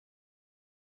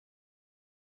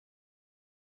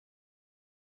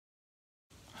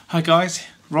Hi guys,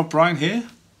 Rob Bryan here.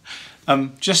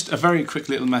 Just a very quick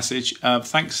little message.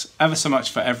 Thanks ever so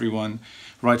much for everyone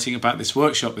writing about this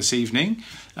workshop this evening.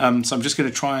 So I'm just going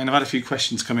to try and, I've had a few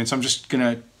questions come in, so I'm just going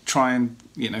to try and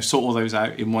sort all those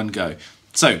out in one go.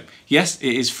 So yes,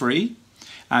 it is free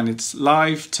and it's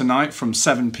live tonight from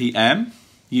 7 PM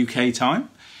UK time.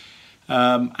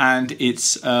 And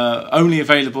it's only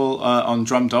available on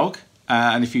DrumDog.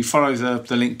 And if you follow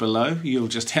the link below, you'll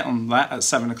just hit on that at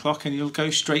 7 o'clock and you'll go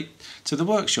straight to the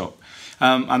workshop.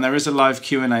 And there is a live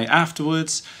Q&A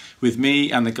afterwards with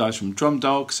me and the guys from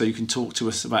DrumDog, so you can talk to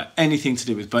us about anything to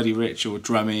do with Buddy Rich or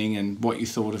drumming and what you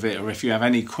thought of it, or if you have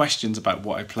any questions about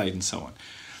what I played and so on.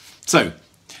 So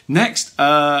next,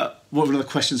 one of the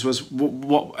questions was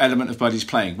what element of Buddy's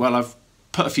playing? Well, I've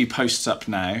put a few posts up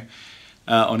now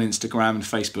on Instagram and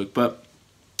Facebook, but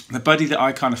the Buddy that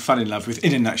I kind of fell in love with,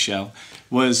 in a nutshell,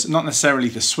 was not necessarily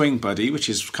the swing Buddy, which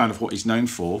is kind of what he's known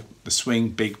for, the swing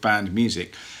big band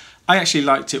music. I actually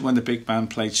liked it when the big band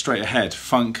played straight ahead,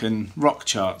 funk and rock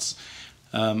charts,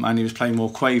 and he was playing more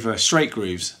quaver, straight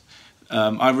grooves.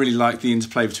 I really liked the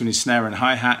interplay between his snare and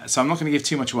hi-hat, so I'm not going to give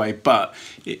too much away, but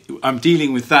I'm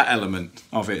dealing with that element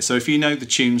of it. So if you know the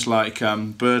tunes like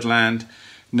Birdland,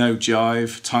 No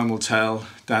Jive, Time Will Tell,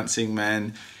 Dancing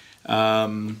Men,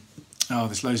 oh,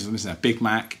 there's loads of them, isn't there? Big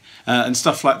Mac, and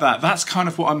stuff like that. That's kind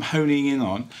of what I'm honing in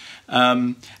on.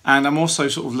 And I'm also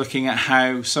sort of looking at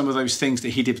how some of those things that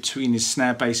he did between his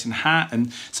snare, bass and hat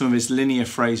and some of his linear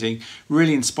phrasing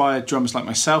really inspired drummers like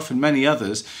myself and many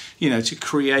others, to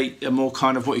create a more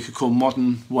kind of what you could call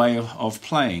modern way of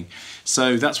playing.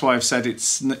 So that's why I've said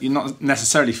it's not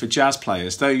necessarily for jazz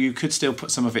players, though you could still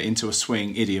put some of it into a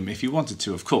swing idiom if you wanted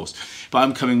to, of course. But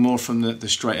I'm coming more from the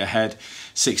straight ahead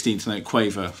 16th note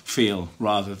quaver feel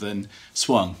rather than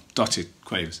swung, dotted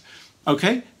quavers.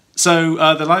 Okay. So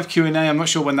the live Q&A, I'm not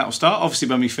sure when that will start, obviously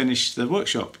when we finish the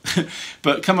workshop.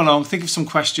 But come along, think of some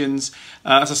questions.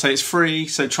 As I say, it's free,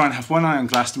 so try and have one eye on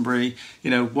Glastonbury,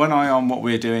 one eye on what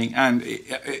we're doing. And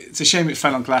it's a shame it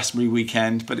fell on Glastonbury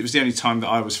weekend, but it was the only time that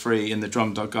I was free and the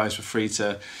DrumDog guys were free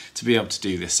to be able to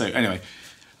do this. So anyway,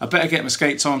 I better get my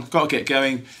skates on, got to get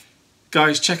going.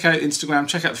 Guys, check out Instagram,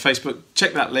 check out the Facebook,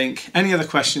 check that link. Any other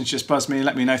questions, just buzz me,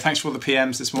 let me know. Thanks for all the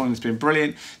PMs this morning, it's been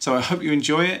brilliant. So I hope you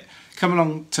enjoy it. Come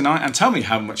along tonight and tell me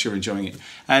how much you're enjoying it.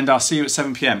 And I'll see you at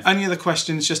 7 PM. Any other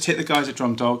questions, just hit the guys at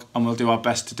DrumDog and we'll do our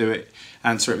best to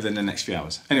answer it within the next few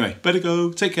hours. Anyway, better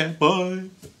go, take care, bye.